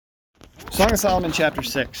Song of Solomon, chapter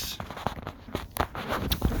 6.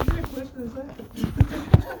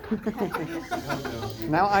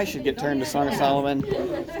 Now I should get turned to Song of Solomon,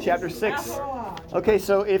 chapter 6. Okay,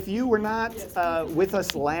 so if you were not with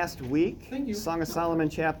us last week, Song of Solomon,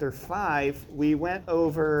 chapter 5, we went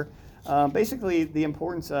over basically the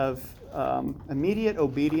importance of immediate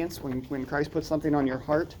obedience when Christ puts something on your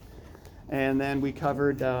heart. And then we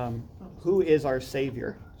covered who is our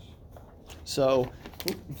Savior. So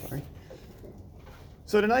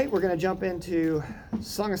tonight we're going to jump into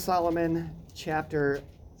Song of Solomon, chapter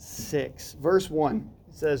 6, verse 1.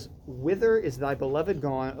 It says, "Whither is thy beloved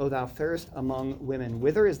gone, O thou fairest among women?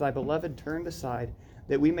 Whither is thy beloved turned aside,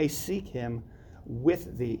 that we may seek him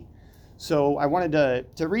with thee?" So I wanted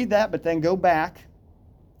to read that, but then go back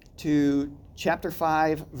to chapter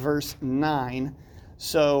 5, verse 9.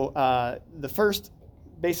 So the first,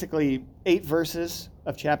 basically, 8 verses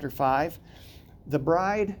of chapter 5, the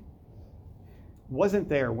bride wasn't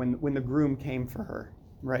there when the groom came for her,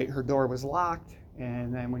 right? Her door was locked,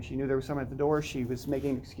 and then when she knew there was someone at the door, she was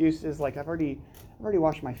making excuses like, I've already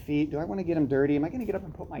washed my feet. Do I want to get them dirty? Am I going to get up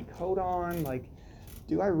and put my coat on? Like,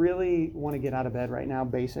 do I really want to get out of bed right now,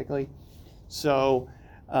 basically? So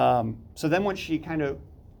then when she kind of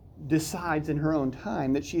decides in her own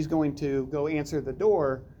time that she's going to go answer the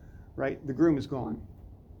door, right, the groom is gone.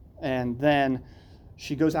 And then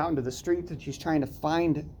she goes out into the streets and she's trying to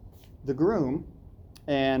find the groom.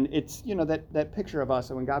 And it's, you know, that picture of us,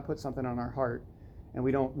 and when God puts something on our heart and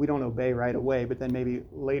we don't obey right away, but then maybe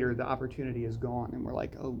later the opportunity is gone and we're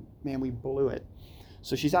like, oh man, we blew it.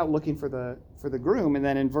 So she's out looking for the groom. And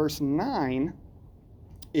then in verse 9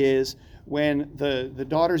 is when the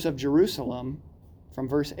daughters of Jerusalem, from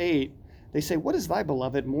verse 8, they say, "What is thy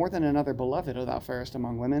beloved more than another beloved, O thou fairest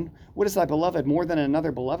among women? What is thy beloved more than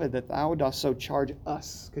another beloved, that thou dost so charge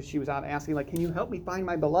us?" Because she was out asking, like, can you help me find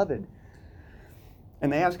my beloved?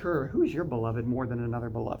 And they ask her, who is your beloved more than another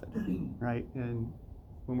beloved? Right? And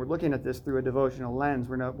when we're looking at this through a devotional lens,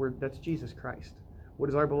 that's Jesus Christ. What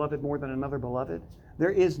is our beloved more than another beloved? There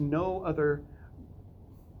is no other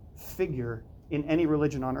figure in any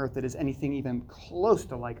religion on earth that is anything even close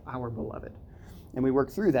to like our beloved. And we work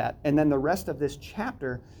through that. And then the rest of this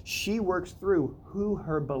chapter, she works through who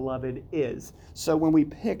her beloved is. So when we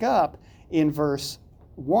pick up in verse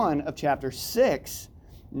 1 of chapter 6,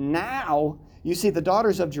 now you see the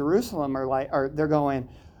daughters of Jerusalem they're going,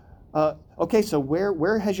 okay, so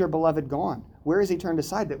where has your beloved gone? Where has he turned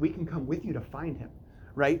aside that we can come with you to find him?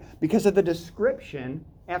 Right? Because of the description,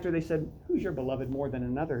 after they said, who's your beloved more than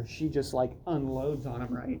another? She just like unloads on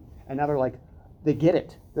them, right? And now they get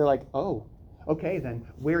it. They're like, oh, okay, then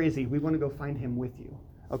where is he? We want to go find him with you.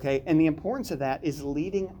 Okay? And the importance of that is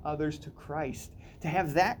leading others to Christ, to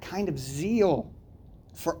have that kind of zeal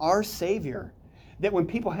for our Savior, that when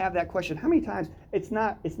people have that question, how many times, it's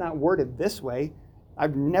not worded this way.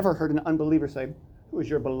 I've never heard an unbeliever say, who is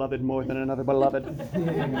your beloved more than another beloved?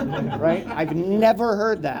 Right? I've never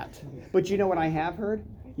heard that. But you know what I have heard?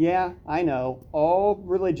 Yeah, I know. All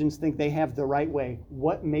religions think they have the right way.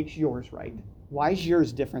 What makes yours right? Why is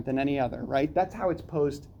yours different than any other, right? That's how it's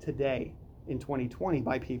posed today in 2020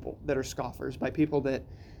 by people that are scoffers, by people that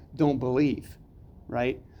don't believe,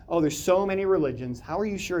 right? Oh, there's so many religions. How are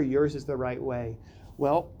you sure yours is the right way?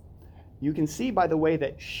 Well, you can see by the way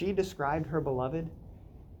that she described her beloved,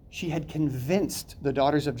 she had convinced the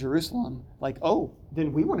daughters of Jerusalem, like, oh,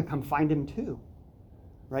 then we want to come find him too,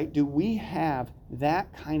 right? Do we have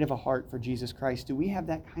that kind of a heart for Jesus Christ? Do we have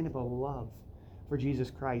that kind of a love for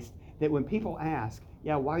Jesus Christ, that when people ask,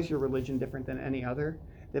 yeah, why is your religion different than any other,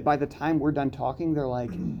 that by the time we're done talking, they're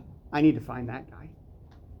like, I need to find that guy.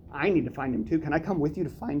 I need to find him too. Can I come with you to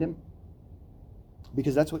find him?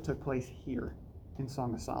 Because that's what took place here in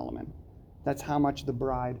Song of Solomon. That's how much the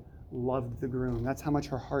bride loved the groom. That's how much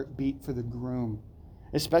her heart beat for the groom,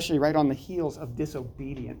 especially right on the heels of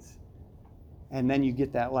disobedience. And then you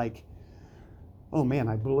get that like, oh man,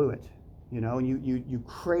 I blew it. You know, and you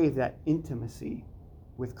crave that intimacy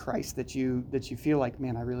with Christ that you feel like,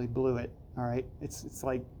 man, I really blew it. All right, it's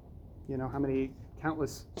like, you know, how many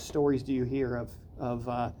countless stories do you hear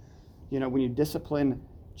of you know, when you discipline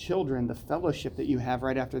children, the fellowship that you have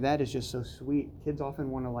right after that is just so sweet. Kids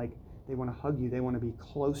often want to they want to hug you, they want to be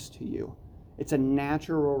close to you. It's a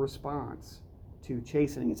natural response to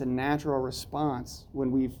chastening. It's a natural response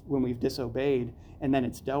when we've disobeyed, and then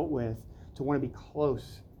it's dealt with, to want to be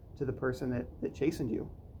close to the person that chastened you.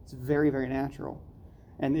 It's very, very natural.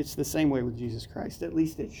 And it's the same way with Jesus Christ. At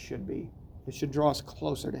least it should be. It should draw us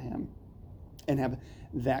closer to him and have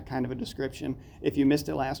that kind of a description. If you missed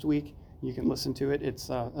it last week, you can listen to it. It's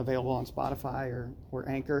available on Spotify or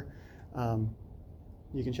Anchor.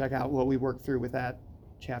 You can check out what we worked through with that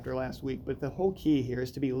chapter last week. But the whole key here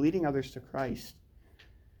is to be leading others to Christ,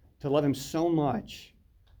 to love him so much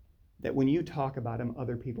that when you talk about him,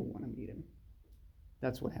 other people want to meet him.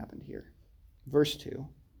 That's what happened here. Verse 2,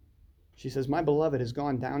 she says, my beloved has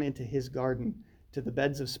gone down into his garden, to the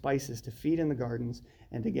beds of spices, to feed in the gardens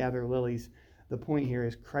and to gather lilies. The point here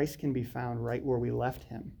is Christ can be found right where we left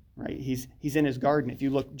him, right? He's in his garden. If you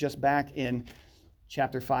look just back in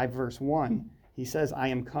chapter 5, verse 1, he says, I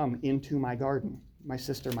am come into my garden, my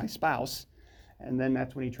sister, my spouse. And then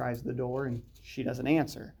that's when he tries the door and she doesn't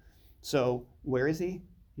answer. So where is he?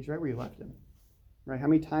 He's right where you left him, right? How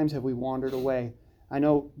many times have we wandered away? I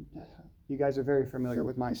know you guys are very familiar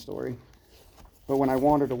with my story, but when I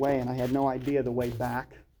wandered away and I had no idea the way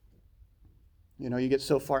back, you know, you get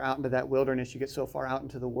so far out into that wilderness, you get so far out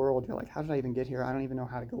into the world, you're like, how did I even get here? I don't even know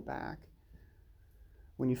how to go back.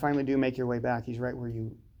 When you finally do make your way back, he's right where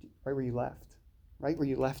you left, right where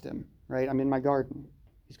you left him, right? I'm in my garden.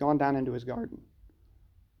 He's gone down into his garden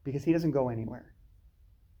because he doesn't go anywhere,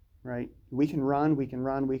 right? We can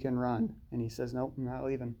run. And he says, nope, I'm not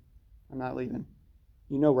leaving. I'm not leaving.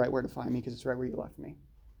 You know right where to find me because it's right where you left me.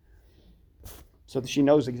 So she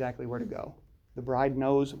knows exactly where to go. The bride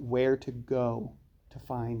knows where to go to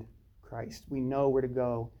find Christ. We know where to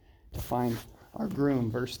go to find our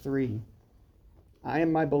groom. Verse 3, I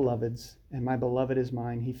am my beloved's, and my beloved is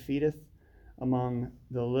mine. He feedeth among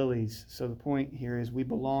the lilies. So the point here is we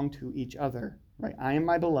belong to each other, right? I am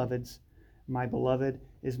my beloved's, my beloved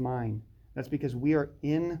is mine. That's because we are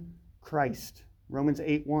in Christ. Romans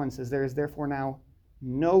 8:1 says, there is therefore now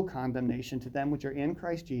no condemnation to them which are in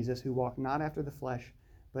Christ Jesus, who walk not after the flesh,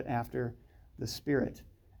 but after the Spirit.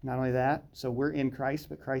 Not only that, so we're in Christ,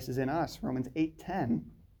 but Christ is in us. Romans 8:10,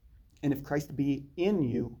 and if Christ be in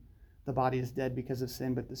you, the body is dead because of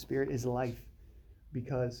sin, but the Spirit is life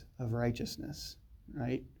because of righteousness,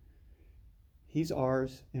 right? He's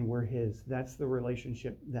ours and we're his. That's the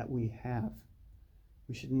relationship that we have.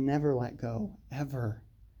 We should never let go, ever.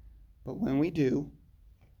 But when we do,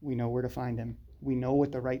 we know where to find him. We know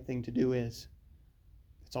what the right thing to do is.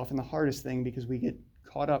 It's often the hardest thing because we get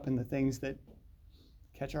caught up in the things that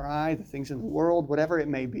catch our eye, the things in the world, whatever it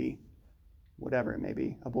may be. Whatever it may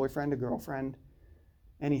be. A boyfriend, a girlfriend,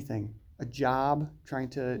 anything. A job, trying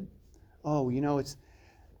to, we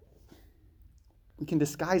can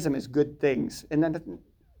disguise them as good things. And then,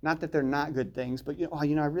 not that they're not good things, but I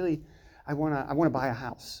want to buy a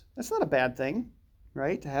house. That's not a bad thing,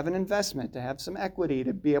 right? To have an investment, to have some equity,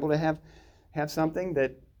 to be able to have something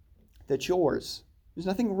that's yours. There's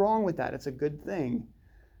nothing wrong with that. It's a good thing.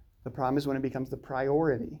 The problem is when it becomes the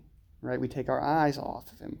priority, right? We take our eyes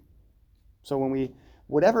off of him. So when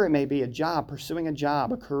whatever it may be, a job, pursuing a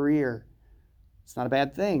job, a career, it's not a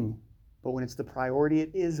bad thing. But when it's the priority,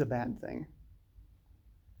 it is a bad thing.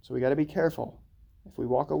 So we got to be careful. If we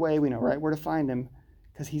walk away, we know right where to find him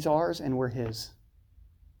because he's ours and we're his.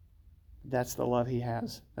 That's the love he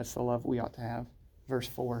has. That's the love we ought to have. Verse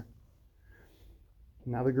 4.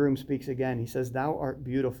 Now the groom speaks again. He says, thou art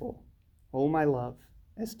beautiful, O my love,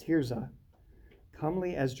 as Tirzah,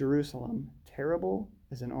 comely as Jerusalem, terrible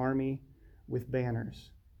as an army with banners.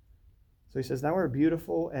 So he says, thou art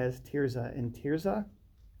beautiful as Tirzah. And Tirzah,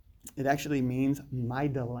 it actually means my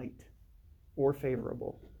delight or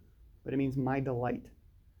favorable, but it means my delight.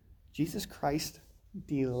 Jesus Christ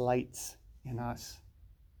delights in us.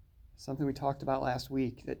 Something we talked about last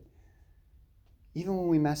week, that even when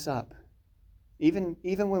we mess up, even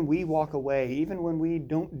when we walk away, even when we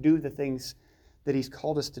don't do the things that he's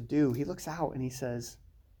called us to do, he looks out and he says,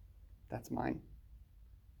 that's mine.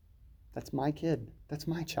 That's my kid. That's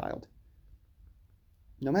my child.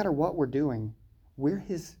 No matter what we're doing, we're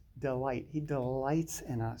his delight. He delights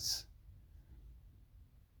in us.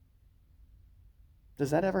 Does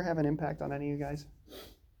that ever have an impact on any of you guys?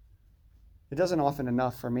 It doesn't often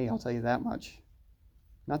enough for me, I'll tell you that much.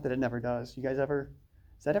 Not that it never does. You guys does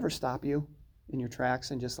that ever stop you in your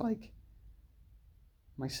tracks and just like,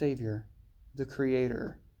 my Savior, the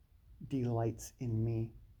Creator, delights in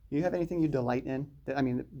me? Do you have anything you delight in? That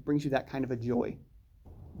brings you that kind of a joy.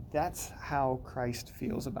 That's how Christ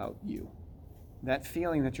feels about you. That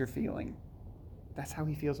feeling that you're feeling, that's how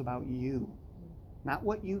he feels about you. Not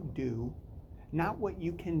what you do, not what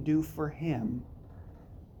you can do for him.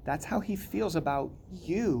 That's how he feels about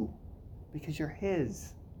you because you're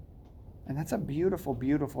his. And that's a beautiful,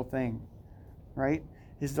 beautiful thing, right?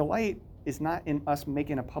 His delight is not in us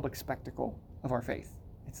making a public spectacle of our faith.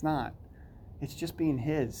 It's not. It's just being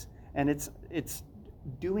his. And it's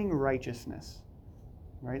doing righteousness,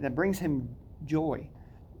 right? That brings him joy.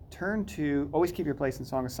 Always keep your place in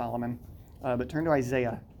Song of Solomon, but turn to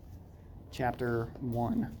Isaiah chapter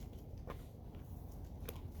 1.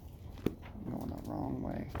 I'm going the wrong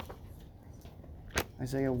way.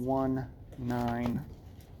 Isaiah 1:9.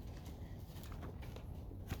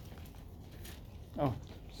 Oh,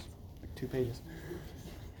 like 2 pages.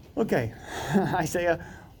 Okay, Isaiah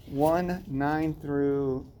 1:9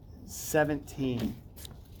 through 17.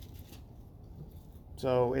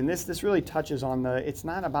 So, in this really touches on it's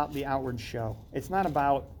not about the outward show. It's not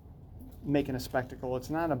about making a spectacle. It's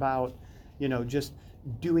not about, just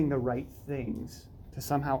doing the right things to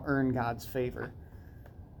somehow earn God's favor.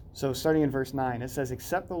 So, starting in verse 9, it says,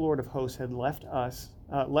 "Except the Lord of hosts had left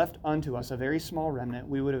unto us a very small remnant,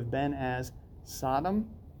 we would have been as Sodom,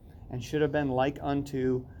 and should have been like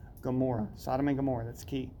unto Gomorrah." Sodom and Gomorrah, that's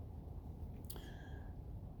key.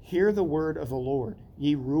 "Hear the word of the Lord,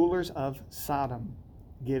 ye rulers of Sodom.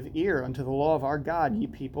 Give ear unto the law of our God, ye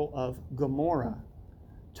people of Gomorrah.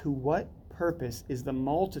 To what purpose is the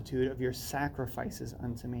multitude of your sacrifices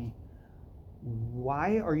unto me?"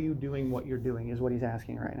 Why are you doing what you're doing is what he's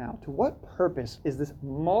asking right now. To what purpose is this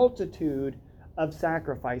multitude of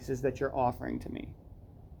sacrifices that you're offering to me?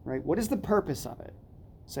 Right? What is the purpose of it?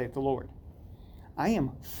 Saith the Lord. "I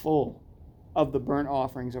am full of the burnt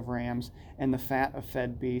offerings of rams and the fat of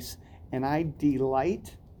fed beasts, and I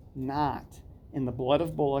delight not in the blood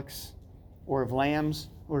of bullocks, or of lambs,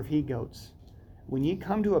 or of he-goats. When ye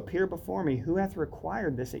come to appear before me, who hath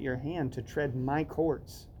required this at your hand to tread my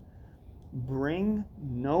courts? Bring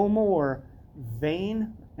no more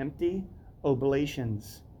vain, empty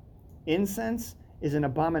oblations. Incense is an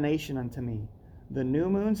abomination unto me. The new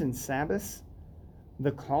moons and Sabbaths,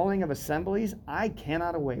 the calling of assemblies, I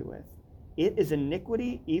cannot away with. It is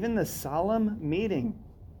iniquity, even the solemn meeting.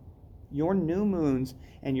 Your new moons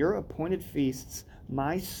and your appointed feasts,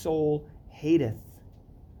 my soul hateth.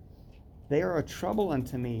 They are a trouble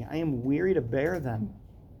unto me. I am weary to bear them.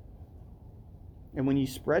 And when ye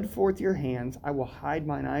spread forth your hands, I will hide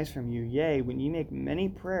mine eyes from you. Yea, when ye make many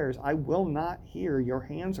prayers, I will not hear. Your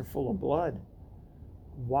hands are full of blood.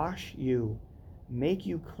 Wash you, make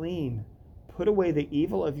you clean. Put away the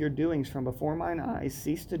evil of your doings from before mine eyes.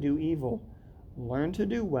 Cease to do evil. Learn to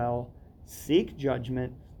do well. Seek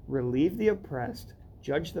judgment. Relieve the oppressed.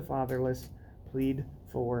 Judge the fatherless. Plead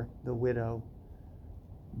for the widow."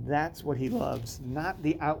 That's what he loves, not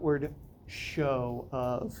the outward show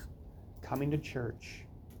of coming to church,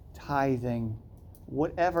 tithing,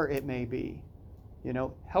 whatever it may be.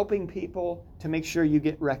 Helping people to make sure you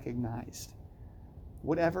get recognized.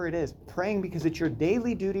 Whatever it is, praying because it's your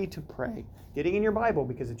daily duty to pray. Getting in your Bible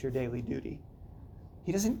because it's your daily duty.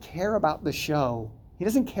 He doesn't care about the show. He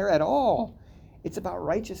doesn't care at all. It's about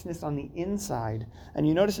righteousness on the inside. And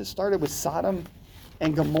you notice it started with Sodom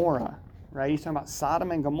and Gomorrah, right? He's talking about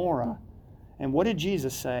Sodom and Gomorrah. And what did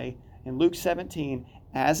Jesus say in Luke 17?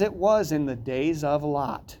 "As it was in the days of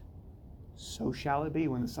Lot, so shall it be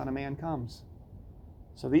when the Son of Man comes."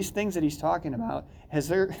 So these things that he's talking about,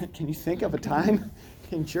 can you think of a time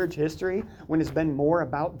in church history when it's been more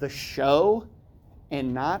about the show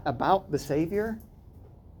and not about the Savior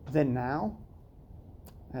than now?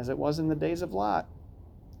 As it was in the days of Lot.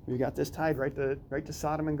 We got this tied right to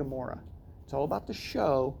Sodom and Gomorrah. It's all about the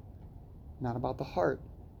show, not about the heart,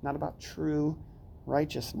 not about true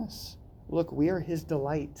righteousness. Look, we are his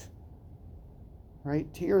delight.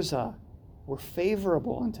 Right? Tirzah. We're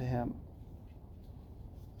favorable unto him.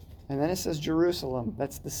 And then it says Jerusalem.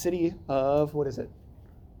 That's the city of, what is it?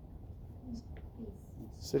 Peace.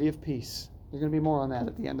 City of peace. There's going to be more on that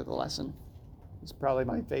at the end of the lesson. It's probably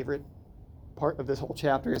my favorite part of this whole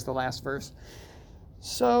chapter is the last verse.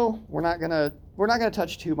 So we're not gonna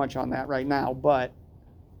touch too much on that right now, but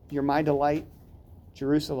you're my delight,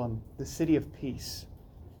 Jerusalem, the city of peace.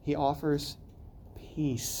 He offers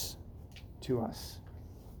peace to us.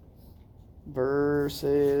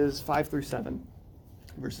 Verses 5 through 7.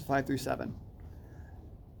 Verses 5 through 7.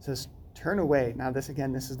 It says, "Turn away." Now this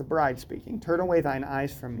is the bride speaking. "Turn away thine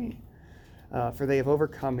eyes from me, for they have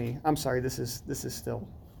overcome me." I'm sorry, this is still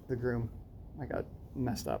the groom. I got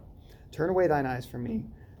messed up. "Turn away thine eyes from me,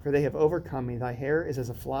 for they have overcome me. Thy hair is as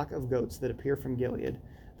a flock of goats that appear from Gilead.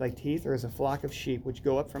 Thy teeth are as a flock of sheep which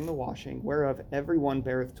go up from the washing, whereof every one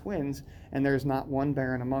beareth twins, and there is not one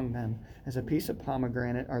barren among them. As a piece of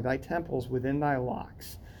pomegranate are thy temples within thy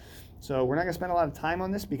locks." So we're not going to spend a lot of time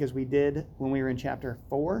on this because we did when we were in chapter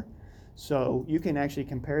 4. So you can actually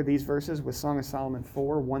compare these verses with Song of Solomon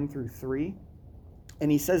 4, 1 through 3.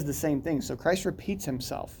 And he says the same thing. So Christ repeats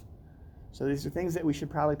himself. So these are things that we should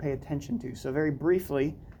probably pay attention to. So very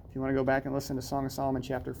briefly, if you want to go back and listen to Song of Solomon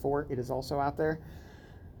chapter 4, it is also out there.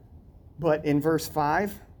 But in verse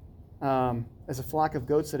 5, as a flock of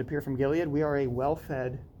goats that appear from Gilead, we are a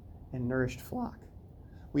well-fed and nourished flock.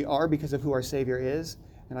 We are because of who our Savior is.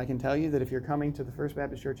 And I can tell you that if you're coming to the First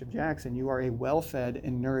Baptist Church of Jackson, you are a well-fed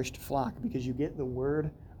and nourished flock because you get the Word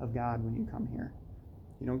of God when you come here.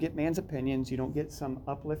 You don't get man's opinions. You don't get some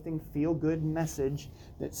uplifting, feel-good message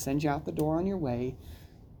that sends you out the door on your way.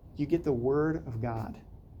 You get the Word of God.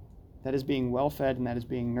 That is being well-fed and that is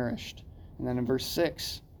being nourished. And then in verse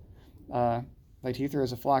 6, like to you there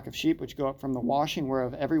is a flock of sheep which go up from the washing,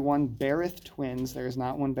 whereof every one beareth twins. There is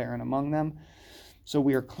not one barren among them. So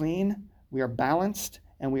we are clean, we are balanced,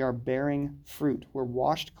 and we are bearing fruit. We're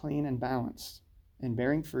washed clean and balanced and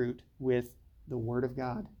bearing fruit with the Word of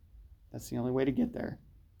God. That's the only way to get there.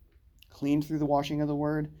 Clean through the washing of the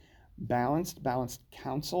Word, balanced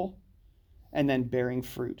counsel, and then bearing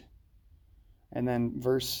fruit. And then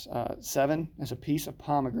verse 7, as a piece of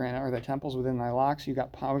pomegranate are the temples within thy locks. You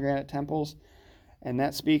got pomegranate temples, and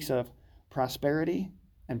that speaks of prosperity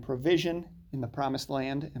and provision in the promised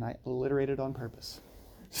land, and I alliterated on purpose.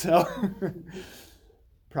 So,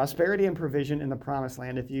 prosperity and provision in the promised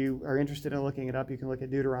land. If you are interested in looking it up, you can look at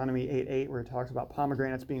Deuteronomy 8:8, where it talks about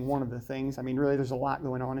pomegranates being one of the things. I mean, really, there's a lot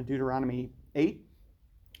going on in Deuteronomy 8,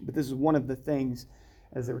 but this is one of the things.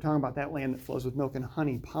 As they were talking about that land that flows with milk and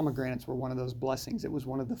honey, pomegranates were one of those blessings. It was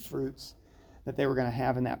one of the fruits that they were going to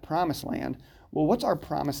have in that promised land. Well, what's our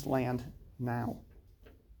promised land now?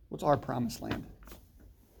 What's our promised land?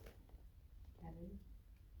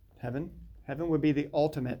 Heaven. Heaven would be the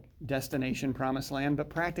ultimate destination promised land, but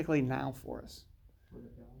practically now for us. Word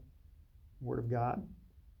of God. Word of God.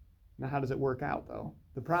 Now, how does it work out, though?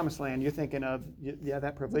 The promised land, you're thinking of, yeah,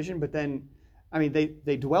 that provision, but then, I mean,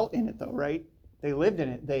 they dwelt in it, though, right? They lived in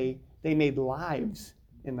it. They made lives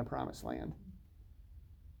in the promised land.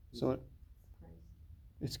 So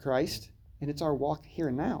it's Christ, and it's our walk here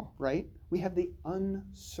and now, right? We have the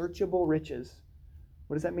unsearchable riches.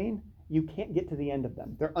 What does that mean? You can't get to the end of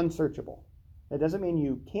them. They're unsearchable. That doesn't mean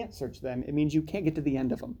you can't search them. It means you can't get to the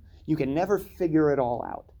end of them. You can never figure it all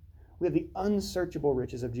out. We have the unsearchable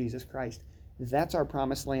riches of Jesus Christ. That's our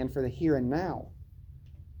promised land for the here and now,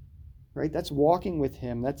 right? That's walking with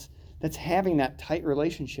Him. That's having that tight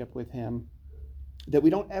relationship with Him that we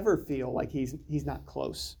don't ever feel like He's not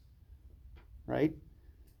close, right?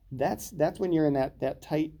 That's when you're in that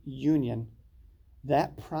tight union,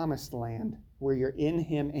 that promised land where you're in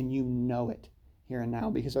Him and you know it here and now.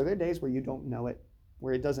 Because are there days where you don't know it,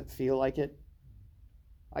 where it doesn't feel like it?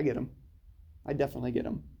 I get them. I definitely get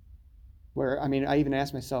them. Where, I mean, I even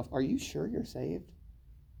ask myself, are you sure you're saved?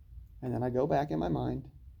 And then I go back in my mind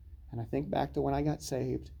and I think back to when I got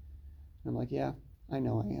saved. And I'm like, yeah, I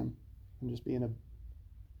know I am. I'm just being a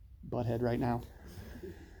butthead right now.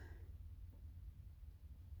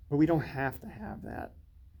 But we don't have to have that.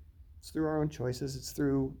 It's through our own choices. It's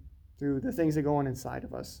through the things that go on inside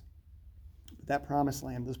of us. But that promised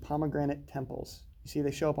land, those pomegranate temples, you see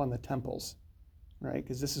they show up on the temples, right?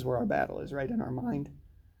 Because this is where our battle is, right, in our mind.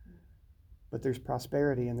 But there's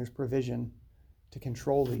prosperity and there's provision to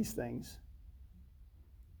control these things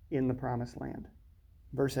in the promised land.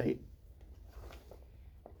 Verse 8.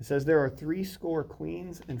 It says, there are 80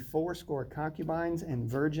 queens and 80 concubines and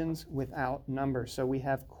virgins without number. So we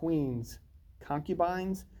have queens,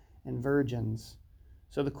 concubines, and virgins.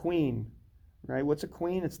 So the queen, right? What's a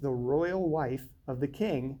queen? It's the royal wife of the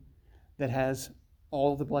king that has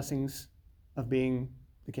all the blessings of being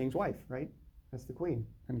the king's wife, right? That's the queen.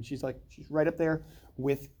 I mean, she's right up there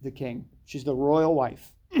with the king. She's the royal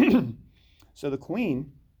wife. So the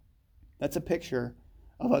queen, that's a picture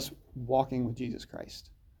of us walking with Jesus Christ.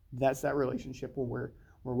 That's that relationship where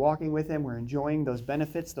we're walking with Him, we're enjoying those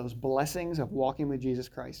benefits, those blessings of walking with Jesus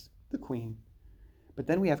Christ, the queen. But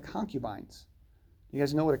then we have concubines. You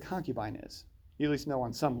guys know what a concubine is. You at least know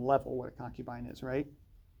on some level what a concubine is, right?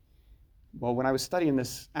 Well, when I was studying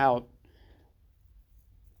this out,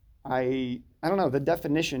 I don't know, the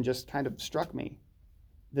definition just kind of struck me.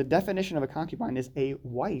 The definition of a concubine is a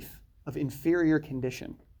wife of inferior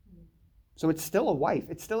condition. So it's still a wife.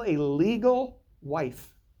 It's still a legal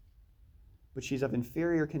wife, but she's of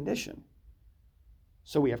inferior condition.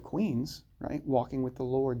 So we have queens, right, walking with the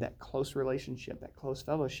Lord, that close relationship, that close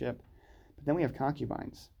fellowship. But then we have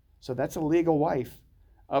concubines. So that's a legal wife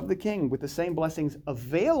of the king with the same blessings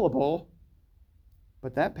available,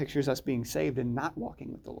 but that pictures us being saved and not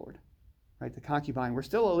walking with the Lord, right? The concubine, we're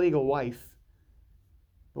still a legal wife,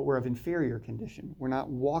 but we're of inferior condition. We're not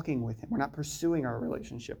walking with Him. We're not pursuing our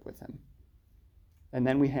relationship with Him. And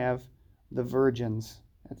then we have the virgins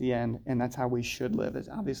at the end, and that's how we should live. It's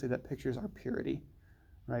obviously that pictures our purity,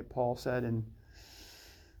 right? Paul said in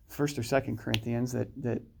 1st or 2nd Corinthians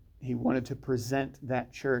that he wanted to present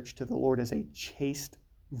that church to the Lord as a chaste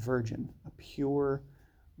virgin, a pure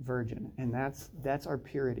virgin. And that's our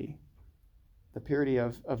purity. The purity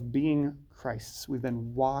of being Christ's. We've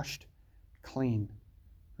been washed clean,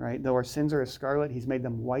 right? Though our sins are as scarlet, he's made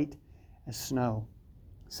them white as snow.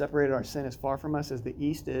 Separated our sin as far from us as the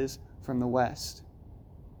east is from the west.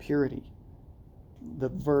 Purity. The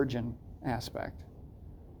virgin aspect.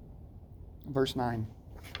 Verse 9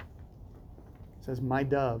 says, my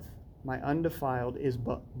dove, my undefiled, is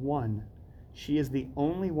but one. She is the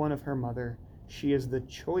only one of her mother. She is the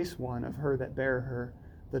choice one of her that bare her.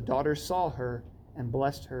 The daughters saw her and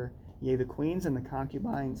blessed her. Yea, the queens and the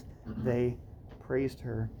concubines, they praised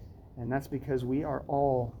her. And that's because we are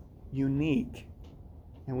all unique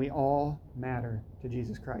and we all matter to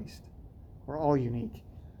Jesus Christ. We're all unique.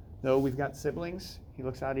 Though we've got siblings, he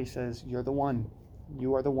looks out, he says, you're the one.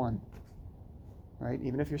 You are the one. Right?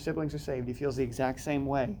 Even if your siblings are saved, he feels the exact same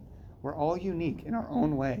way. We're all unique in our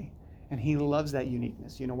own way. And he loves that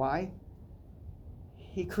uniqueness. You know why?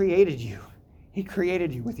 He created you. He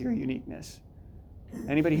created you with your uniqueness.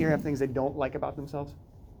 Anybody here have things they don't like about themselves?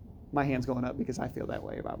 My hand's going up because I feel that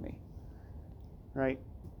way about me. Right?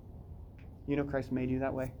 You know Christ made you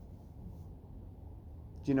that way?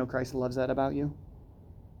 Do you know Christ loves that about you?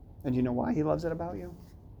 And do you know why he loves it about you?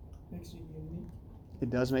 Makes you unique. It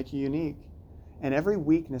does make you unique. And every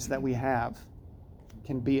weakness that we have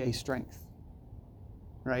can be a strength.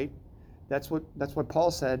 Right? That's what Paul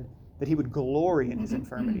said, that he would glory in his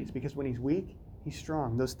infirmities, because when he's weak, he's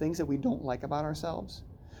strong. Those things that we don't like about ourselves,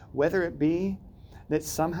 whether it be that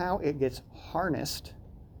somehow it gets harnessed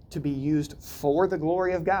to be used for the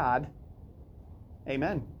glory of God,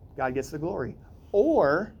 amen, God gets the glory.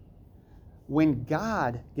 Or when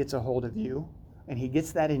God gets a hold of you and he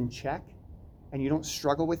gets that in check and you don't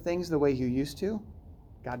struggle with things the way you used to,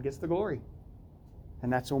 God gets the glory.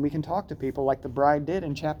 And that's when we can talk to people like the bride did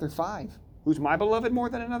in chapter 5. Who's my beloved more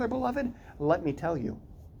than another beloved? Let me tell you.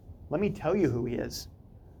 Let me tell you who he is.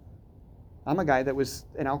 I'm a guy that was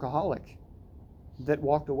an alcoholic that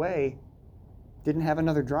walked away, didn't have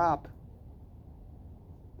another drop,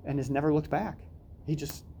 and has never looked back. He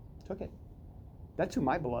just took it. That's who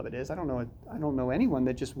my beloved is. I don't know anyone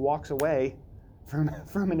that just walks away from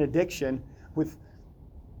an addiction with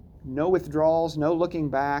no withdrawals, no looking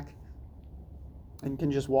back, and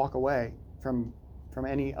can just walk away from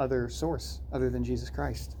any other source other than Jesus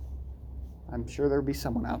Christ. I'm sure there would be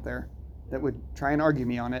someone out there that would try and argue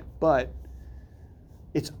me on it, but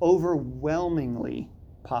it's overwhelmingly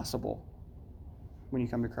possible when you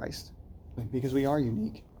come to Christ, because we are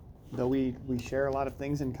unique. Though we share a lot of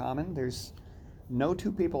things in common, there's no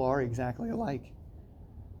two people are exactly alike.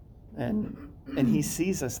 And he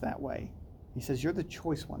sees us that way. He says, you're the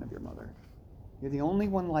choice one of your mother. You're the only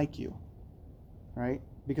one like you, right?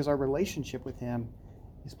 Because our relationship with him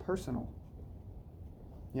is personal.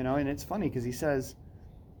 You know, and it's funny because he says,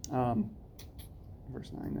 verse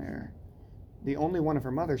 9 there, the only one of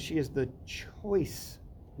her mother, she is the choice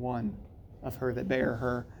one of her that bare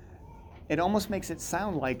her. It almost makes it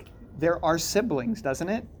sound like there are siblings, doesn't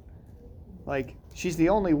it? Like, she's the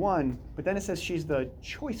only one, but then it says she's the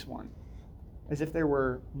choice one, as if there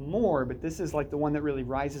were more, but this is like the one that really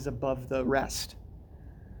rises above the rest.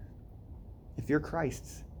 If you're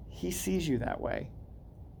Christ's, he sees you that way.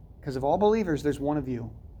 Because of all believers, there's one of you,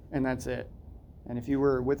 and that's it. And if you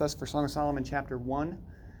were with us for Song of Solomon chapter 1,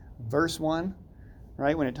 verse 1,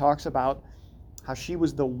 right, when it talks about how she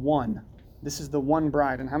was the one. This is the one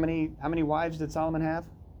bride. And how many wives did Solomon have?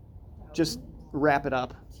 Just wrap it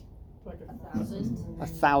up. Like 1,000.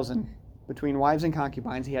 1,000. Between wives and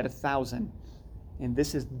concubines, he had 1,000. And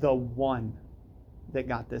this is the one that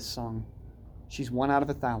got this song. She's one out of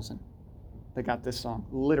 1,000 that got this song.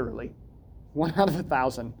 Literally. One out of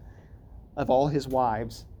 1,000 of all his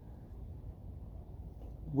wives.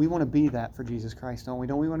 We want to be that for Jesus Christ, don't we?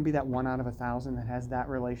 Don't we want to be that one out of 1,000 that has that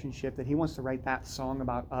relationship, that he wants to write that song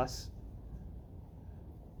about us?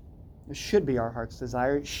 It should be our heart's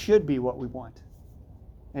desire. It should be what we want.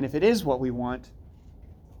 And if it is what we want,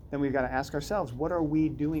 then we've got to ask ourselves, what are we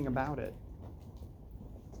doing about it?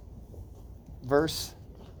 Verse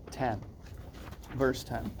 10. Verse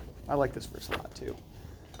 10. I like this verse a lot too.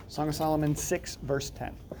 Song of Solomon 6, verse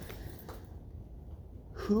 10.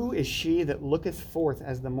 Who is she that looketh forth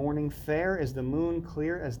as the morning, fair as the moon,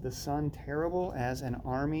 clear as the sun, terrible as an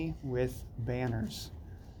army with banners?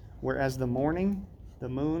 Whereas the morning, the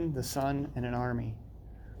moon, the sun, and an army.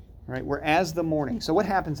 Right? We're as the morning. So what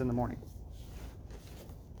happens in the morning?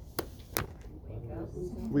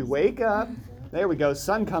 We wake up. There we go.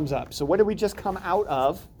 Sun comes up. So what did we just come out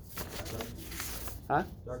of? Huh?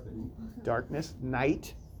 Darkness.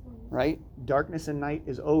 Night. Right? Darkness and night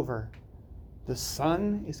is over. The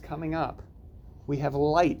sun is coming up. We have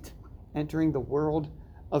light entering the world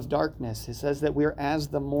of darkness. It says that we're as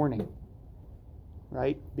the morning,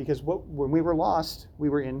 right? Because when we were lost, we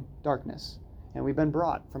were in darkness. And we've been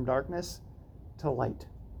brought from darkness to light.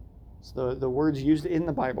 So the words used in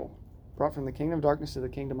the Bible, brought from the kingdom of darkness to the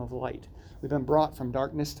kingdom of light. We've been brought from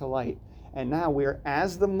darkness to light. And now we're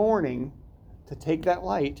as the morning to take that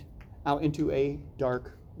light out into a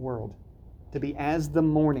dark world. To be as the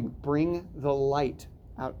morning, bring the light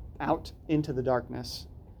out into the darkness.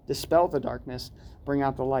 Dispel the darkness, bring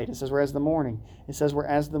out the light. It says we're as the morning. It says we're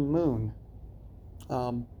as the moon.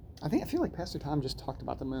 I feel like Pastor Tom just talked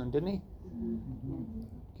about the moon, didn't he?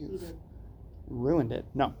 Mm-hmm. Ruined it.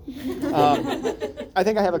 No. I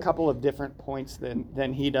think I have a couple of different points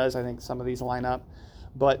than he does. I think some of these line up.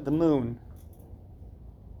 But the moon,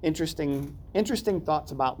 interesting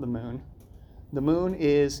thoughts about the moon. The moon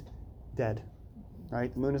is dead,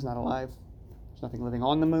 right? The moon is not alive. There's nothing living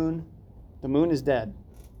on the moon. The moon is dead,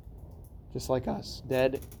 just like us,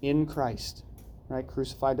 dead in Christ, right?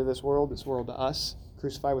 Crucified to this world to us.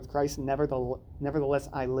 Crucified with Christ, nevertheless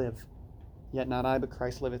I live. Yet not I, but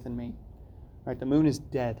Christ liveth in me. Right? The moon is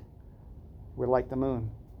dead. We're like the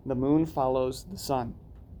moon. The moon follows the sun.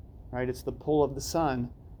 Right? It's the pull of the sun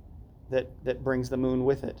that brings the moon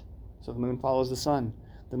with it. So the moon follows the sun.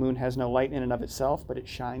 The moon has no light in and of itself, but it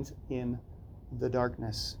shines in the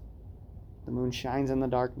darkness. The moon shines in the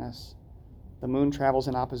darkness. The moon travels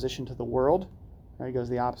in opposition to the world. Right? It goes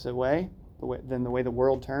the opposite way than the way the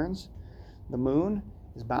world turns. The moon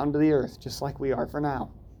is bound to the earth, just like we are for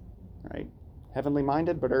now. Right? Heavenly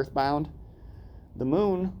minded, but earthbound. The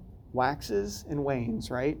moon waxes and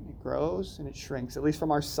wanes, right? It grows and it shrinks, at least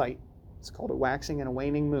from our sight. It's called a waxing and a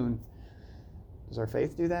waning moon. Does our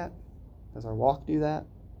faith do that? Does our walk do that?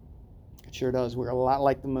 It sure does. We're a lot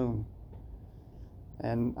like the moon.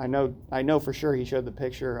 And I know for sure he showed the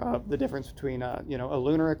picture of the difference between a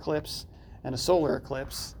lunar eclipse and a solar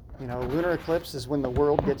eclipse. A lunar eclipse is when the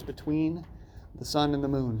world gets between the sun and the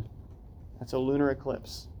moon. That's a lunar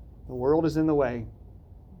eclipse. The world is in the way.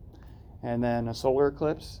 And then a solar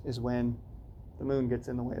eclipse is when the moon gets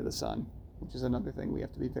in the way of the sun, which is another thing we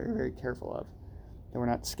have to be very, very careful of, that we're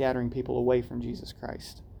not scattering people away from Jesus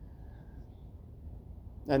Christ.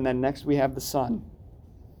 And then next we have the sun,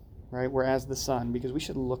 right? We're as the sun because we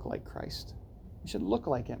should look like Christ. We should look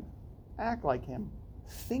like him, act like him,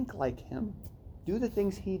 think like him, do the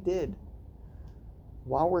things he did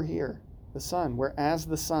while we're here. The sun, we're as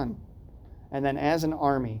the sun. And then as an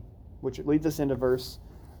army, which leads us into verse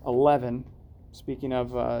 11, speaking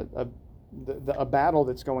of a battle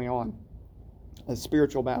that's going on, a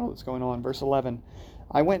spiritual battle that's going on. Verse 11,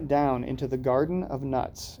 I went down into the garden of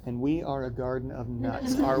nuts, and we are a garden of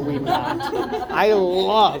nuts, are we not? I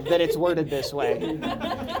love that it's worded this way.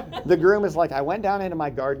 The groom is like, I went down into my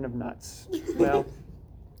garden of nuts. Well,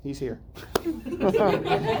 he's here.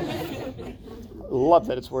 Love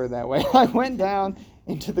that it's worded that way. I went down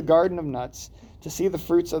into the garden of nuts to see the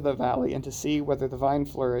fruits of the valley and to see whether the vine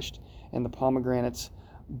flourished and the pomegranates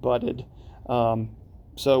budded.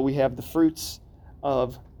 So we have the fruits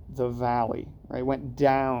of the valley, right? Went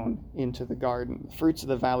down into the garden. The fruits of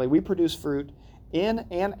the valley. We produce fruit in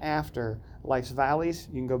and after life's valleys.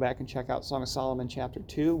 You can go back and check out Song of Solomon chapter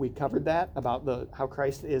 2. We covered that about how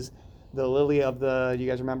Christ is the lily of the, do you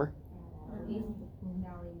guys remember?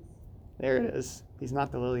 There it is. He's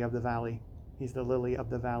not the lily of the valley. He's the lily of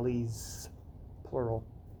the valleys, plural,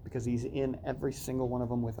 because he's in every single one of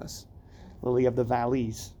them with us. Lily of the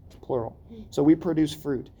valleys, plural. So we produce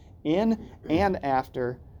fruit in and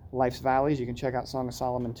after life's valleys. You can check out Song of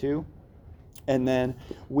Solomon 2. And then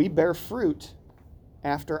we bear fruit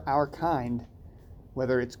after our kind,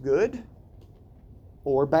 whether it's good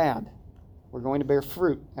or bad. We're going to bear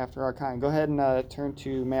fruit after our kind. Go ahead and turn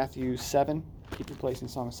to Matthew 7. Keep your place in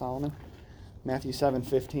Song of Solomon. Matthew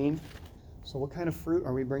 7:15. So what kind of fruit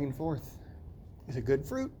are we bringing forth? Is it good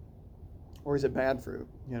fruit or is it bad fruit?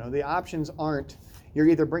 The options aren't you're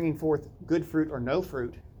either bringing forth good fruit or no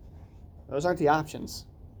fruit. Those aren't the options.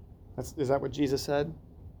 Is that what Jesus said?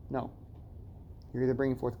 No. You're either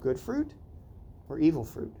bringing forth good fruit or evil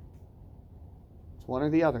fruit. It's one or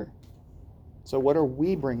the other. So what are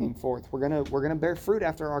we bringing forth? We're gonna bear fruit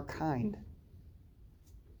after our kind.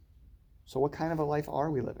 So what kind of a life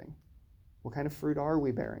are we living? What kind of fruit are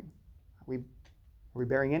we bearing? Are we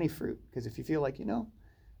bearing any fruit? Because if you feel like,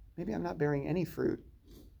 maybe I'm not bearing any fruit,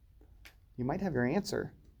 you might have your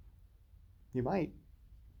answer. You might.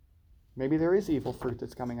 Maybe there is evil fruit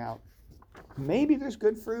that's coming out. Maybe there's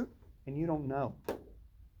good fruit and you don't know.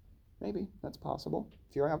 Maybe that's possible.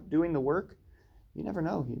 If you're out doing the work, you never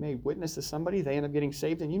know. You may witness to somebody, they end up getting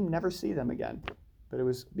saved, and you never see them again. but it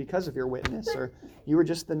was because of your witness, or you were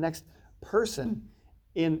just the next person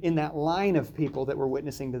in that line of people that were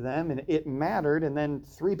witnessing to them, and it mattered, and then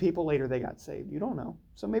 3 people later they got saved. You don't know.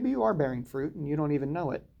 So maybe you are bearing fruit and you don't even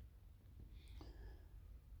know it.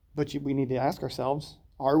 But we need to ask ourselves,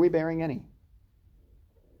 are we bearing any?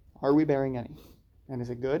 Are we bearing any? And is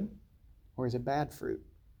it good or is it bad fruit?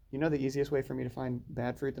 You know the easiest way for me to find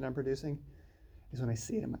bad fruit that I'm producing is when I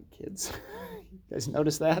see it in my kids. You guys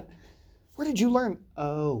notice that? Where did you learn?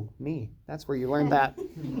 Oh, me. That's where you learned that.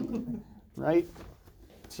 Right?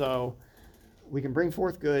 So we can bring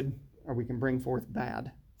forth good or we can bring forth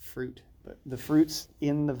bad fruit. But the fruit's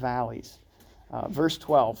in the valleys. Verse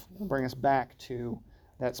 12 will bring us back to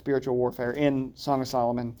that spiritual warfare in Song of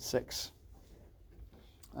Solomon 6.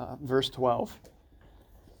 Verse 12.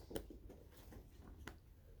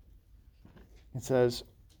 It says,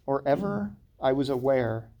 "Or ever I was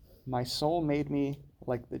aware, my soul made me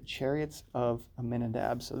like the chariots of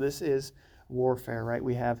Aminadab." So this is warfare, right?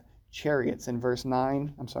 We have chariots in verse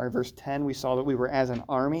 10, we saw that we were as an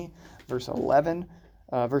army. Verse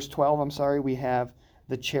 12, we have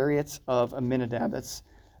the chariots of Aminadab. That's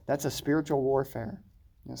a spiritual warfare.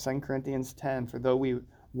 2 Corinthians 10, "For though we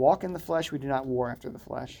walk in the flesh, we do not war after the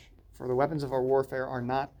flesh. For the weapons of our warfare are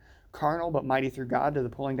not carnal, but mighty through God to the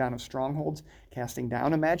pulling down of strongholds, casting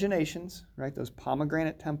down imaginations," right? Those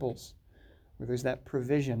pomegranate temples where there's that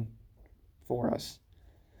provision for us.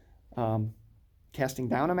 "Casting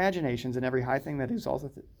down imaginations and every high thing that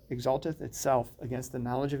exalteth itself against the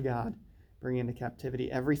knowledge of God, bringing into captivity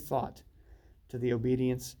every thought to the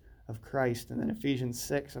obedience of Christ." And then Ephesians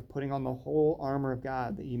 6, of putting on the whole armor of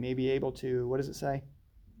God, that you may be able to, what does it say?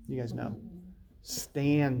 You guys know.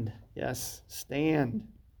 Stand. Yes, stand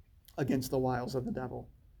against the wiles of the devil.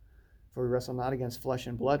 "For we wrestle not against flesh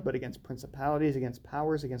and blood, but against principalities, against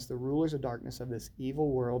powers, against the rulers of darkness of this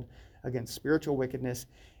evil world, against spiritual wickedness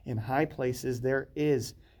in high places." There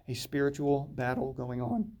is a spiritual battle going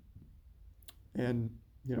on. And,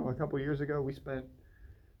 a couple years ago, we spent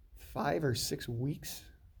 5 or 6 weeks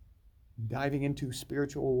diving into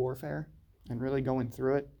spiritual warfare and really going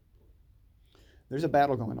through it. There's a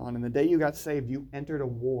battle going on. And the day you got saved, you entered a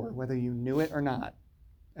war, whether you knew it or not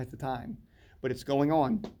at the time. But it's going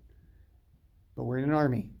on. But we're in an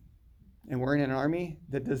army. And we're in an army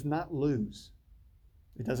that does not lose.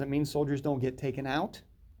 It doesn't mean soldiers don't get taken out.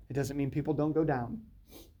 It doesn't mean people don't go down.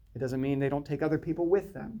 It doesn't mean they don't take other people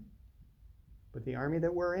with them. But the army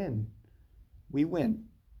that we're in, we win.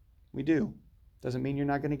 We do. Doesn't mean you're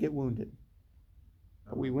not going to get wounded.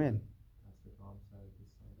 But we win. That's the Tom said this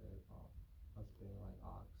Sunday about us being like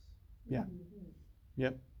ox. Yeah.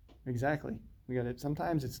 Yep. Exactly. We got it.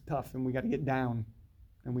 Sometimes it's tough and we got to get down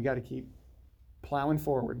and we got to keep plowing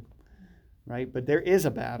forward. Right? But there is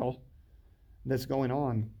a battle that's going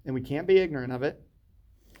on and we can't be ignorant of it.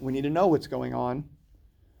 We need to know what's going on.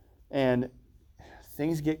 And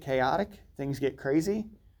things get chaotic, things get crazy.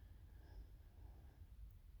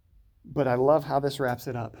 But I love how this wraps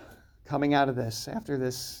it up. Coming out of this, after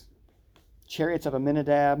this chariots of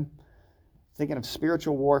Aminadab, thinking of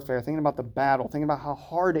spiritual warfare, thinking about the battle, thinking about how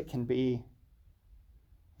hard it can be.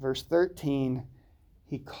 Verse 13,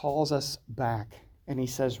 he calls us back and he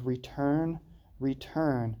says, "Return,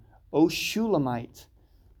 return, O Shulamite,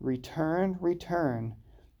 return, return,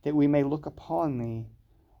 that we may look upon thee.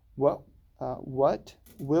 What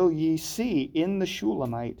will ye see in the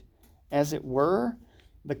Shulamite? As it were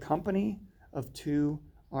the company of 2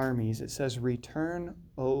 armies." It says, "Return,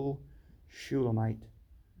 O Shulamite."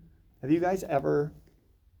 Have you guys ever,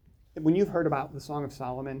 when you've heard about the Song of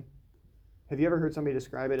Solomon, have you ever heard somebody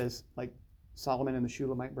describe it as like Solomon and the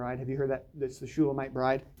Shulamite bride? Have you heard that it's the Shulamite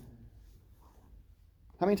bride?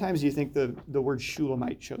 How many times do you think the word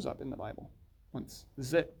Shulamite shows up in the Bible? Once. This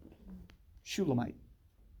is it. Shulamite.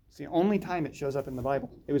 It's the only time it shows up in the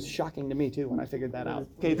Bible. It was shocking to me, too, when I figured that out.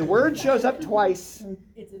 Okay, the word shows up twice.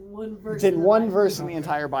 It's in one verse. It's in one verse in the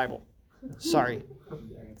entire Bible. Sorry.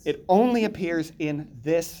 It only appears in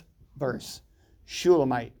this verse,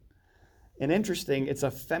 Shulamite. And interesting, it's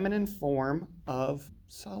a feminine form of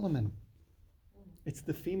Solomon. It's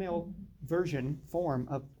the female form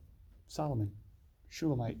of Solomon.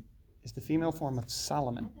 Shulamite is the female form of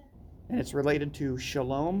Solomon. And it's related to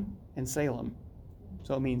Shalom and Salem.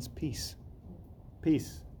 So it means peace.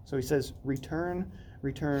 Peace. So he says, "Return,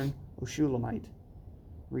 return, O Shulamite.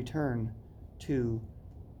 Return to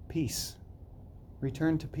peace."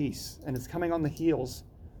 Return to peace. And it's coming on the heels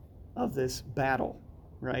of this battle,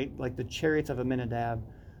 right? Like the chariots of Aminadab.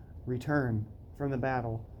 Return from the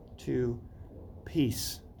battle to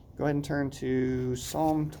peace. Go ahead and turn to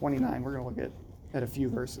Psalm 29. We're going to look at a few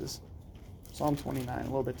verses. Psalm 29, a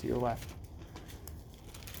little bit to your left.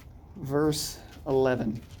 verse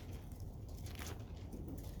 11.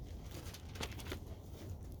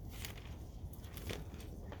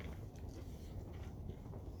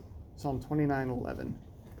 Psalm 29:11.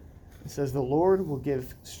 It says, "The Lord will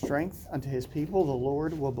give strength unto his people. The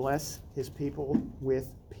Lord will bless his people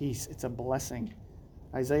with peace." It's a blessing.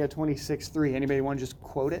 Isaiah 26:3. Anybody want to just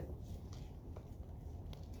quote it?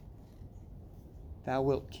 Thou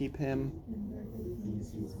wilt keep him.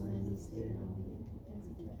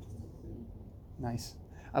 Nice.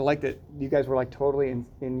 I like that you guys were like totally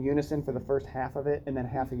in unison for the first half of it, and then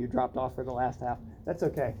half of you dropped off for the last half. That's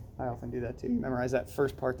okay. I often do that too. You memorize that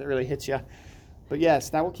first part that really hits you. But yes,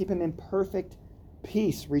 that will keep him in perfect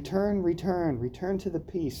peace. Return to the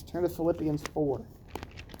peace. Turn to Philippians 4,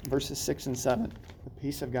 verses 6 and 7. The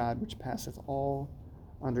peace of God, which passeth all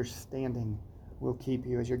understanding, will keep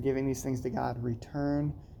you. As you're giving these things to God,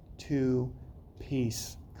 return to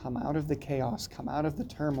peace. Come out of the chaos. Come out of the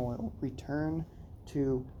turmoil. Return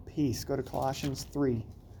to peace. Go to Colossians 3,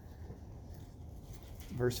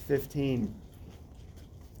 verse 15.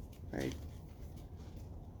 Right?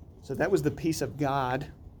 So that was the peace of God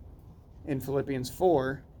in Philippians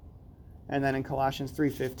 4. And then in Colossians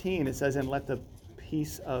 3:15, it says, "And let the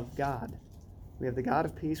peace of God." We have the God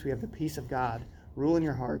of peace. We have the peace of God. Rule in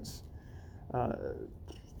your hearts.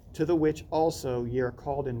 To the which also ye are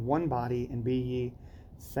called in one body, and be ye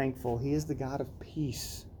thankful. He is the God of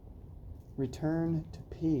peace. Return to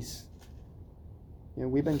peace. You know,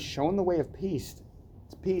 we've been shown the way of peace.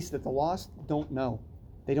 It's peace that the lost don't know.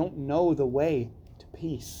 They don't know the way to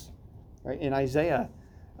peace. Right? In Isaiah,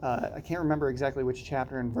 I can't remember exactly which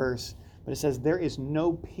chapter and verse, but it says, "There is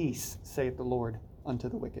no peace, saith the Lord, unto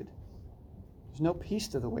the wicked." There's no peace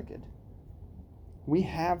to the wicked. We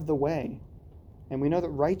have the way, and we know that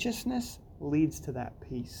righteousness leads to that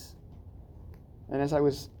peace. And as I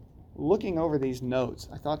was looking over these notes,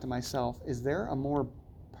 I thought to myself, is there a more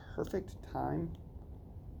perfect time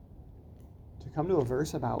to come to a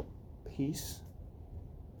verse about peace?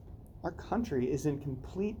 Our country is in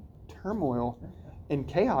complete turmoil and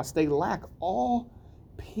chaos. They lack all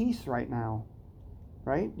peace right now,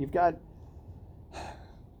 right? You've got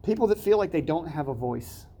people that feel like they don't have a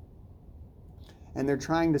voice, and they're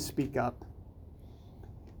trying to speak up.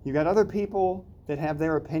 You've got other people that have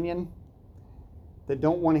their opinion, that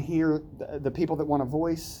don't want to hear the people that want a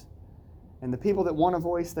voice. And the people that want a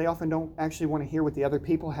voice, they often don't actually want to hear what the other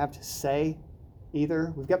people have to say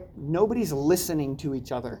either. Nobody's listening to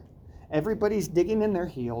each other. Everybody's digging in their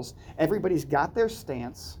heels. Everybody's got their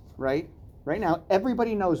stance, right? Right now,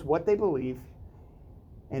 everybody knows what they believe,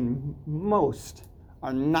 and most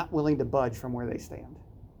are not willing to budge from where they stand.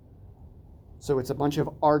 So it's a bunch of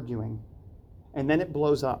arguing, and then it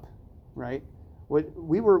blows up, right?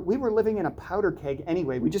 We were living in a powder keg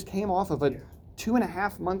anyway. We just came off of a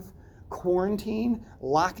 2.5-month quarantine,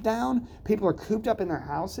 lockdown. People are cooped up in their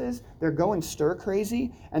houses. They're going stir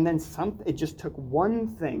crazy, and then it just took one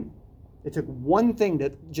thing. It took one thing to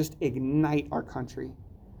just ignite our country,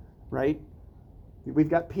 right? We've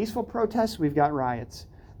got peaceful protests. We've got riots.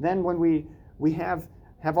 Then when we have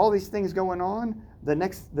all these things going on, the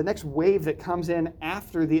next wave that comes in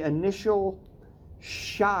after the initial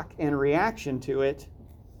shock and reaction to it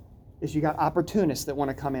is you got opportunists that want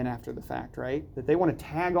to come in after the fact, right? That they want to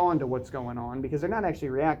tag on to what's going on because they're not actually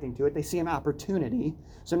reacting to it. They see an opportunity.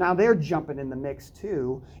 So now they're jumping in the mix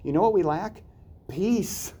too. You know what we lack?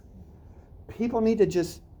 Peace. People need to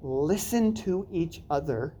just listen to each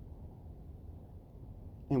other,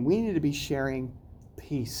 and we need to be sharing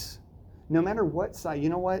peace. No matter what side. You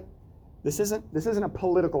know what? This isn't a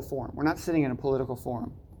political forum. We're not sitting in a political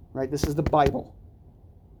forum, right? This is the Bible.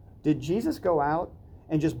 Did Jesus go out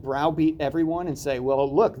and just browbeat everyone and say,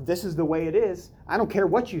 well, look, this is the way it is. I don't care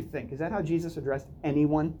what you think. Is that how Jesus addressed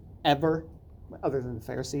anyone ever? Other than the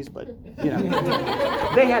Pharisees, but, you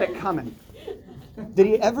know, they had it coming. Did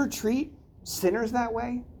he ever treat sinners that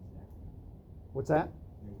way? What's that?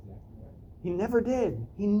 He never did.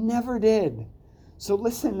 He never did. So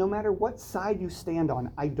listen, no matter what side you stand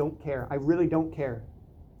on, I don't care. I really don't care.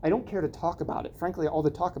 I don't care to talk about it. Frankly, all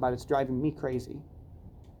the talk about it's driving me crazy.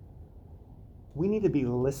 We need to be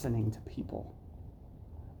listening to people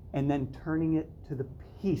and then turning it to the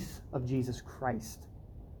peace of Jesus Christ.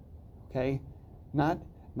 Okay? Not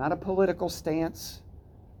a political stance,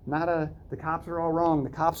 the cops are all wrong, the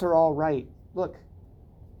cops are all right. Look,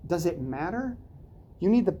 does it matter? You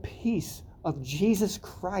need the peace of Jesus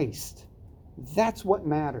Christ. That's what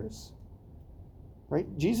matters. Right?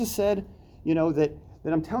 Jesus said, you know, that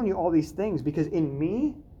I'm telling you all these things because in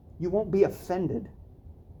me, you won't be offended.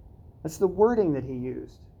 That's the wording that he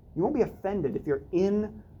used. You won't be offended if you're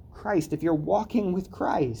in Christ, if you're walking with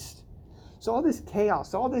Christ. So all this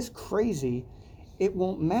chaos, all this crazy, it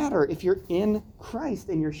won't matter if you're in Christ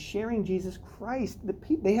and you're sharing Jesus Christ.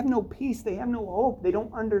 They have no peace. They have no hope. They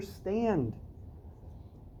don't understand.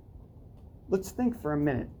 Let's think for a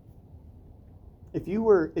minute. If you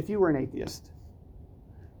were an atheist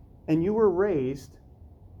and you were raised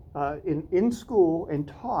in school and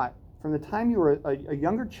taught from the time you were a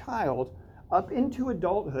younger child up into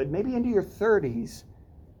adulthood, maybe into your 30s,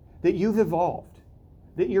 that you've evolved,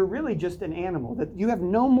 that you're really just an animal, that you have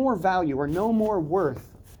no more value or no more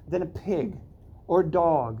worth than a pig or a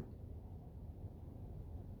dog.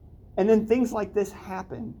 And then things like this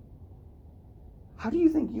happen. How do you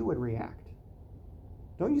think you would react?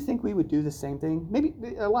 Don't you think we would do the same thing? Maybe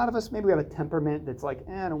a lot of us, maybe we have a temperament that's like,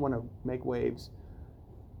 I don't want to make waves.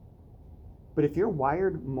 But if you're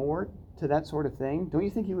wired more to that sort of thing, don't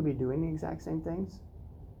you think you would be doing the exact same things?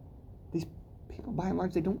 These people, by and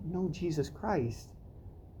large, they don't know Jesus Christ.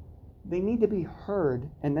 They need to be heard,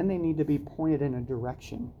 and then they need to be pointed in a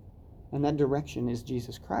direction. And that direction is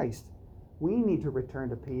Jesus Christ. We need to return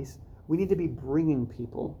to peace. We need to be bringing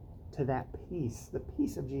people to that peace, the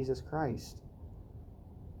peace of Jesus Christ.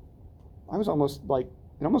 I was almost like,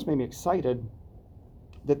 it almost made me excited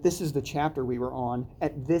that this is the chapter we were on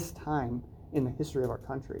at this time in the history of our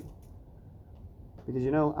country. Because,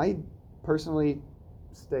 I personally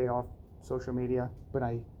stay off social media, but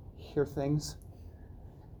I hear things.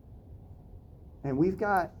 And we've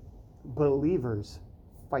got believers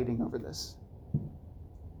fighting over this.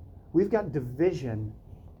 We've got division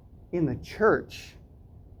in the church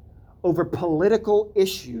over political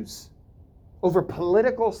issues, over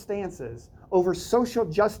political stances, over social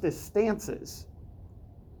justice stances.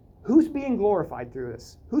 Who's being glorified through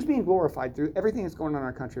this? Who's being glorified through everything that's going on in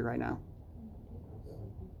our country right now?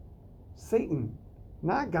 Satan,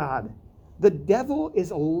 not God. The devil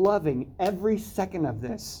is loving every second of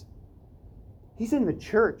this. He's in the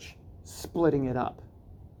church splitting it up.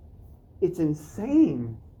 It's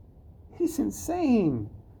insane. It's insane.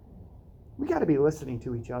 We got to be listening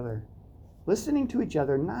to each other. Listening to each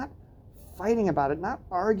other, not fighting about it, not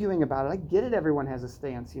arguing about it. I get it, everyone has a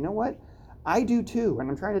stance. You know what? I do too, and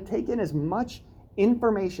I'm trying to take in as much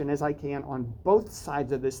information as I can on both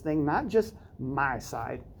sides of this thing, not just my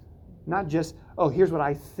side. Not just, here's what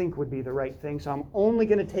I think would be the right thing, so I'm only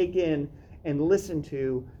going to take in and listen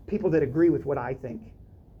to people that agree with what I think.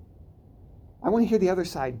 I want to hear the other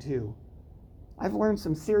side too. I've learned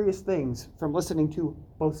some serious things from listening to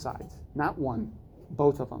both sides, not one,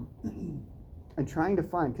 both of them. And trying to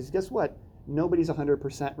find, because guess what? Nobody's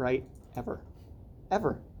 100% right ever.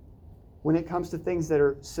 Ever. When it comes to things that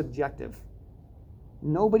are subjective.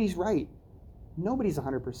 Nobody's right. Nobody's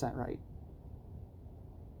 100% right.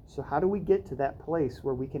 So how do we get to that place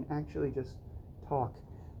where we can actually just talk,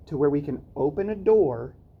 to where we can open a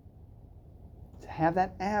door, to have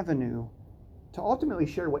that avenue, to ultimately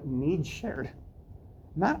share what needs shared?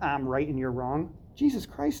 Not I'm right and you're wrong. Jesus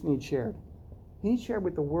Christ needs shared. He needs shared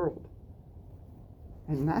with the world.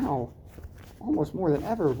 And now, almost more than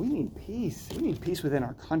ever, we need peace. We need peace within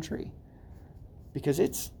our country. Because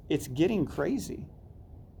it's getting crazy.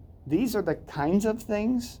 These are the kinds of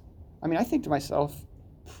things. I mean, I think to myself,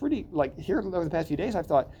 here over the past few days, I've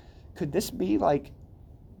thought, could this be like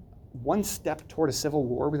one step toward a civil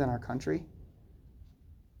war within our country?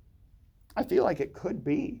 I feel like it could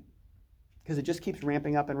be, because it just keeps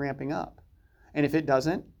ramping up and ramping up. And if it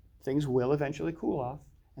doesn't, things will eventually cool off,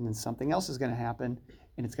 and then something else is going to happen,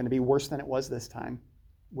 and it's going to be worse than it was this time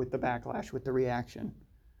with the backlash, with the reaction.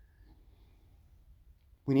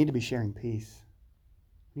 We need to be sharing peace.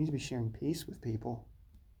 We need to be sharing peace with people.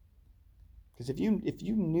 Because if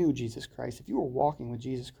you knew Jesus Christ, if you were walking with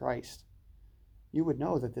Jesus Christ, you would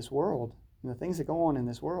know that this world and the things that go on in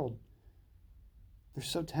this world, they're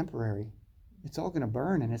so temporary. It's all going to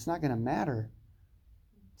burn, and it's not going to matter.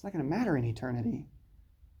 It's not going to matter in eternity.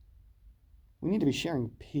 We need to be sharing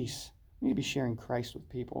peace. We need to be sharing Christ with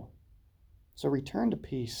people. So return to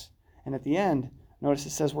peace. And at the end, notice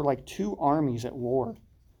it says we're like two armies at war.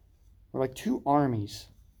 We're like two armies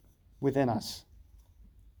within us.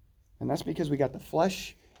 And that's because we got the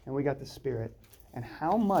flesh and we got the spirit. And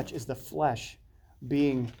how much is the flesh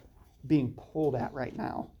being pulled at right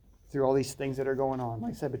now through all these things that are going on?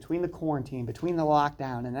 Like I said, between the quarantine, between the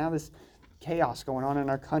lockdown, and now this chaos going on in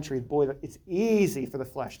our country, boy, it's easy for the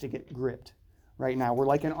flesh to get gripped right now. We're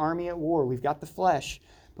like an army at war. We've got the flesh,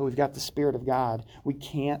 but we've got the Spirit of God. We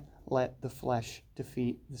can't let the flesh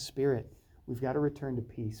defeat the Spirit. We've got to return to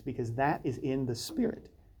peace, because that is in the Spirit.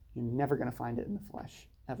 You're never going to find it in the flesh,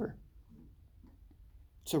 ever.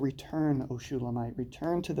 So return, O Shulamite,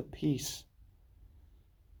 return to the peace.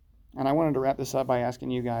 And I wanted to wrap this up by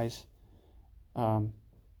asking you guys,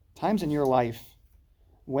 times in your life,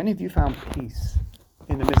 when have you found peace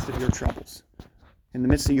in the midst of your troubles, in the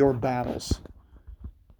midst of your battles?